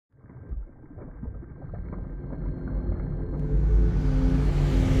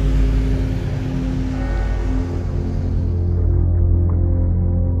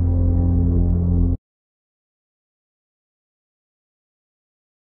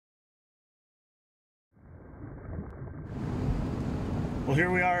Well, here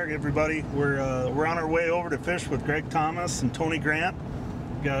we are, everybody. We're on our way over to fish with Greg Thomas and Tony Grant.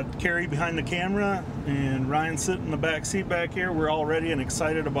 Got Carrie behind the camera and Ryan sitting in the back seat back here. We're all ready and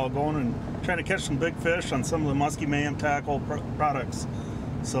excited about going and trying to catch some big fish on some of the Musky Mayhem tackle products.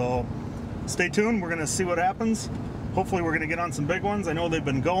 So stay tuned. We're going to see what happens. Hopefully we're going to get on some big ones. I know they've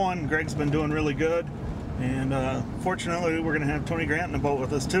been going. Greg's been doing really good. And fortunately, we're going to have Tony Grant in the boat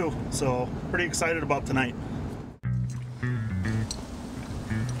with us too. So pretty excited about tonight.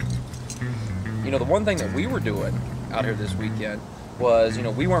 You know, the one thing that we were doing out here this weekend was, you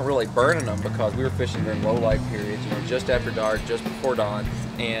know, we weren't really burning them because we were fishing during low light periods, you know, just after dark, just before dawn,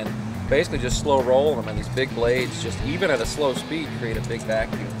 and basically just slow rolling them, and these big blades, just even at a slow speed, create a big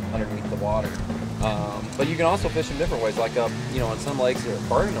vacuum underneath the water. But you can also fish in different ways, like you know, on some lakes,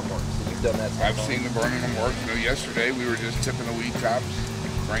 burning them works. And you've done that. I've seen the burning them work. You know, yesterday we were just tipping the weed tops,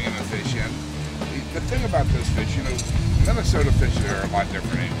 bringing the fish in. The thing about this fish, you know, Minnesota fish are a lot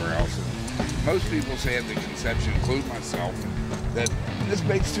different anywhere else. Most people say at the conception, include myself, that this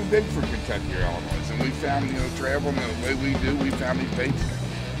bait's too big for Kentucky or Illinois. And we found, you know, traveling the way we do, we found these baits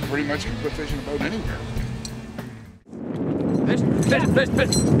pretty much can put fish in a boat anywhere. Fish, fish, fish,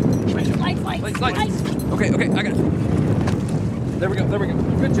 fish. Lights. Okay, I got it. There we go.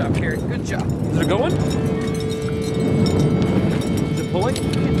 Good job, Carrie. Good job. Is it going? Is it pulling?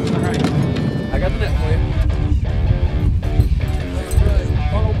 All right. I got the net for you.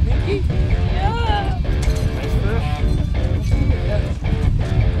 Oh, Pinky. Yeah. Nice fish. Yeah.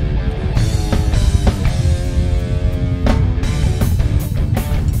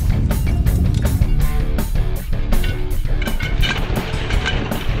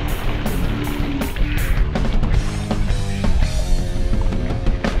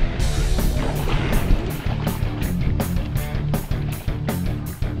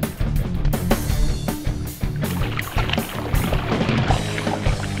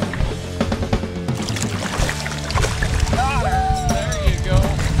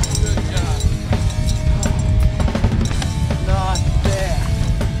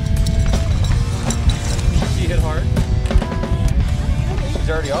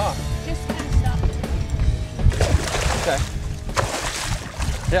 Already off. Just kind of stuff. Okay.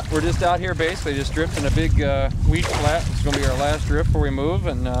 Yeah, we're just out here basically just drifting a big weed flat. It's going to be our last drift before we move,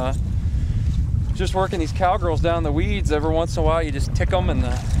 and just working these cowgirls down the weeds. Every once in a while you just tick them, and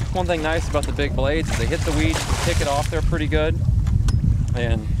one thing nice about the big blades is they hit the weeds, you tick it off there pretty good.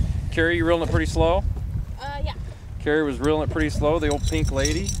 And Carrie, you reeling it pretty slow? Yeah. Carrie was reeling it pretty slow, the old pink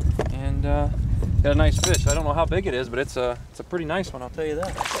lady, and got a nice fish. I don't know how big it is, but it's a pretty nice one, I'll tell you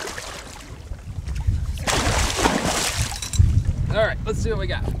that. All right, let's see what we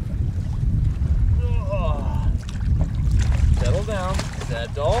got. Oh. Settle down.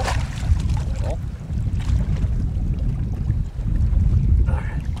 Settle. All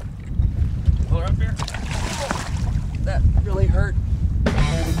right. Pull her up here. Oh, that really hurt.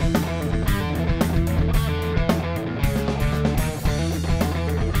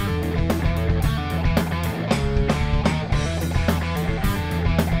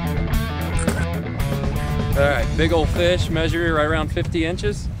 All right, big old fish, measure right around 50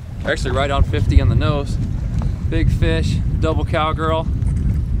 inches. Actually right on 50 on the nose. Big fish, double cowgirl,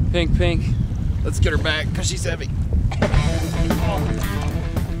 pink. Let's get her back because she's heavy. Oh.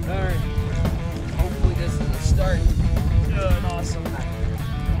 All right, hopefully this is a start. Good, awesome.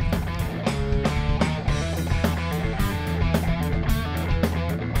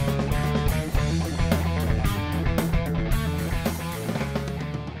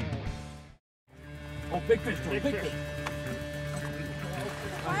 Oh, big fish, big fish.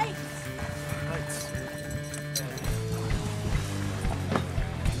 Lights.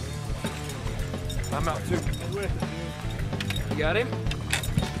 I'm out too. You got him?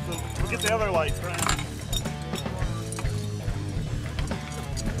 So we'll get the other lights, Brian.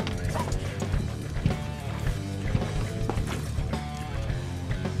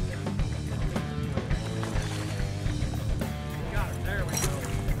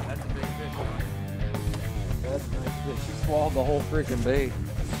 She swallowed the whole freaking bait.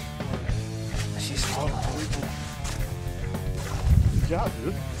 She swallowed the whole freaking. Good job,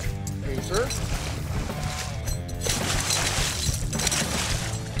 dude. Hey, sir.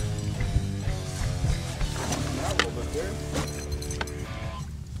 Not a little bit there.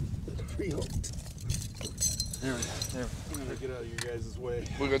 There we go. There. I'm gonna get out of your guys' way.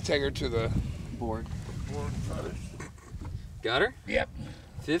 We're gonna take her to the Board. Got her? Yep.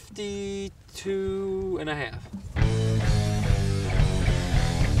 52 and a half.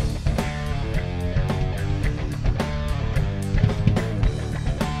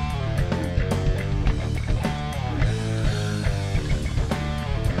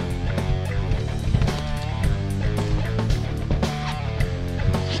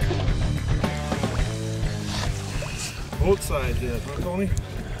 side yet, huh, Tony?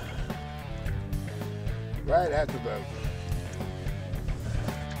 Right at the boat.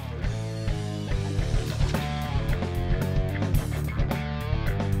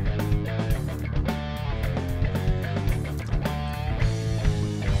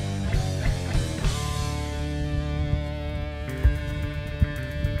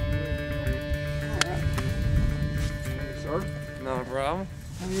 No problem.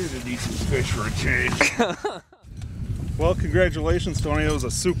 I needed a decent fish for a change. Well, congratulations, Tony. It was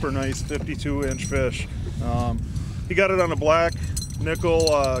a super nice 52-inch fish. He got it on a black nickel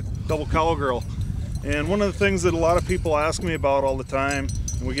double cowgirl. And one of the things that a lot of people ask me about all the time,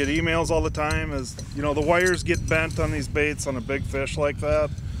 and we get emails all the time, is, you know, the wires get bent on these baits on a big fish like that.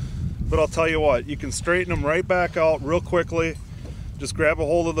 But I'll tell you what, you can straighten them right back out real quickly. Just grab a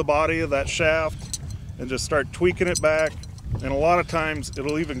hold of the body of that shaft and just start tweaking it back. And a lot of times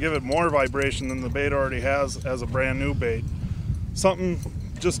it'll even give it more vibration than the bait already has as a brand new bait. Something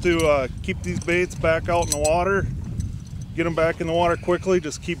just to keep these baits back out in the water, get them back in the water quickly,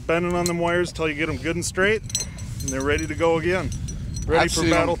 just keep bending on them wires until you get them good and straight, and they're ready to go again. Ready for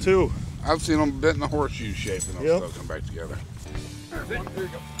battle too. I've seen them bent in a horseshoe shape and they'll Yep. still come back together. There you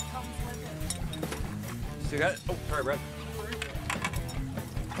go. Still got it? Oh, sorry, Brett.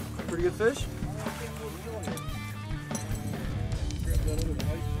 Pretty good fish? Oh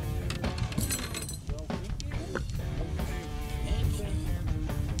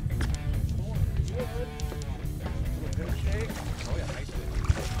yeah, nice fish.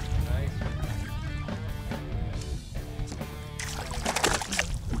 Nice.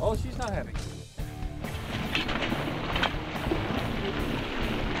 Oh, she's not heavy.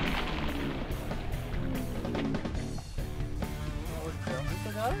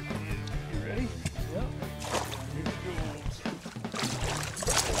 You ready? Yep. Here she goes.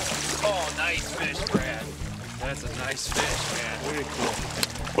 Oh, nice fish, Brad. That's a nice fish, man. Very cool.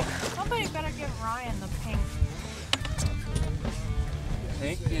 Somebody better give Ryan the pink.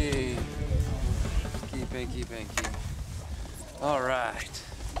 Pinky. Pinky, pinky. All right.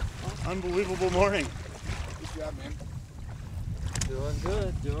 Unbelievable morning. Good job, man. Doing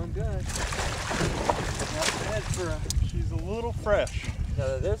good, doing good. Not bad for a... She's a little fresh.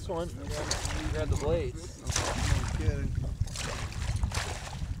 Now this one, you had the blades. No kidding.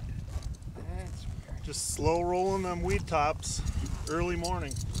 That's Just slow rolling them weed tops early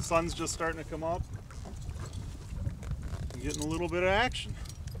morning. The sun's just starting to come up. I'm getting a little bit of action.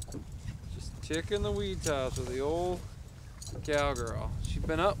 just ticking the weed tops with the old cowgirl. She's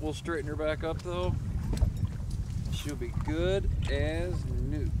been up, we'll straighten her back up though. She'll be good as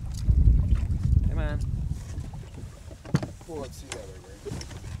new. Come on. Well, let's see that over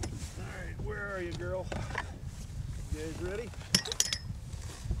All right, where are you, girl? You guys ready?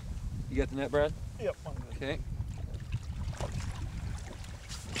 You got the net, Brad? Yep, I'm good. Okay. Oh,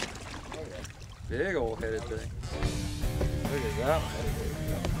 yeah. Big old headed thing. Look at that one.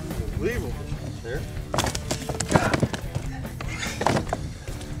 Unbelievable. There.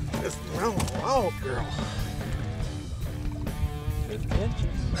 Just mellow out, girl. 50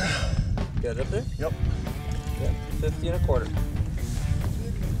 inches. Got it up there? Yep. Yeah, 50 and a quarter.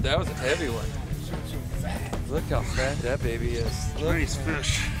 That was a heavy one. Look how fat that baby is. Look. Nice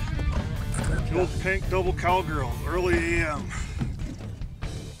fish. The old pink double cowgirl, early AM.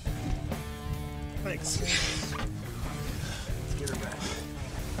 Thanks. Let's get her back.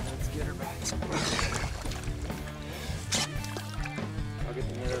 Let's get her back. I'll get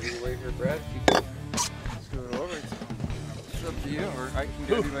the net out of your way here, Brad. If you can scoot it over. It's up to you, or I can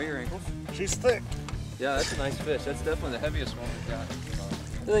grab you by your ankles. She's thick. Yeah, that's a nice fish. That's definitely the heaviest one we've got.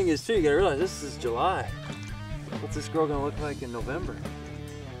 The thing is, too, you gotta realize this is July. What's this girl gonna look like in November?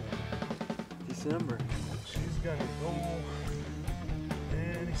 December? She's gonna go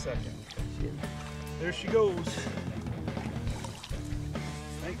any second. There she goes.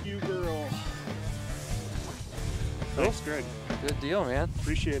 Thank you, girl. Thanks, Greg. Good deal, man.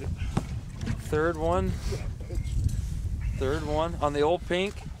 Appreciate it. Third one on the old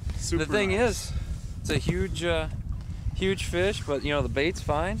pink. Super The thing nice. is, it's a huge fish, but you know the bait's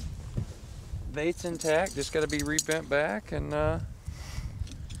fine. Bait's intact. Just got to be rebent back and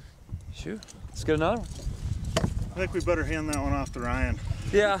shoot. Let's get another one. I think we better hand that one off to Ryan.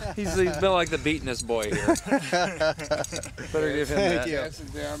 Yeah, he's been like the beatinest boy here. Better give him that. Pass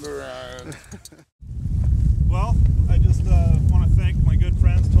it down to Ryan. Well, I just want to thank my good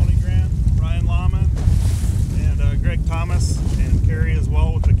friends Tony Grant, Ryan Lahman, and Gregg Thomas, and Carrie as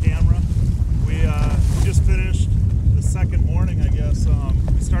well with the camera. We just finished the second morning, I guess.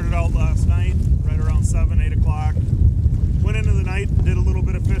 We started out last night, right around 7, 8 o'clock. Went into the night, did a little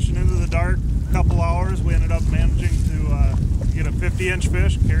bit of fishing into the dark, a couple hours. We ended up managing to 50-inch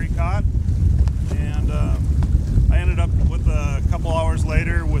fish Carrie caught, and I ended up with a couple hours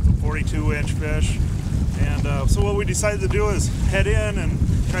later with a 42-inch fish. And so what we decided to do is head in and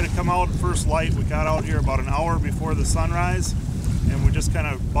try to come out at first light. We got out here about an hour before the sunrise, and we just kind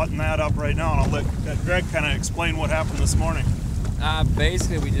of button that up right now, and I'll let Greg kind of explain what happened this morning.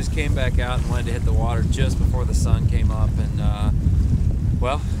 Basically, we just came back out and wanted to hit the water just before the sun came up, and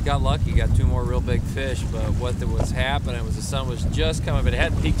well, got lucky, got 2 more real big fish. But what was happening was the sun was just coming, but it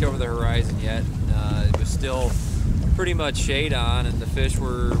hadn't peaked over the horizon yet, and it was still pretty much shade on, and the fish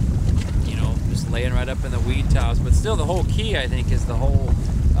were, you know, just laying right up in the weed tops. But still, the whole key, I think, is the whole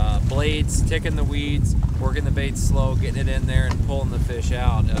blades, ticking the weeds, working the bait slow, getting it in there, and pulling the fish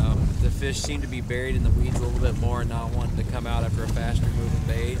out. The fish seemed to be buried in the weeds a little bit more and not wanting to come out after a faster moving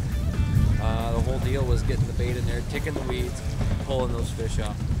bait. The whole deal was getting the bait in there, ticking the weeds, pulling those fish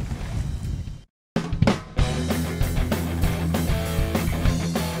off.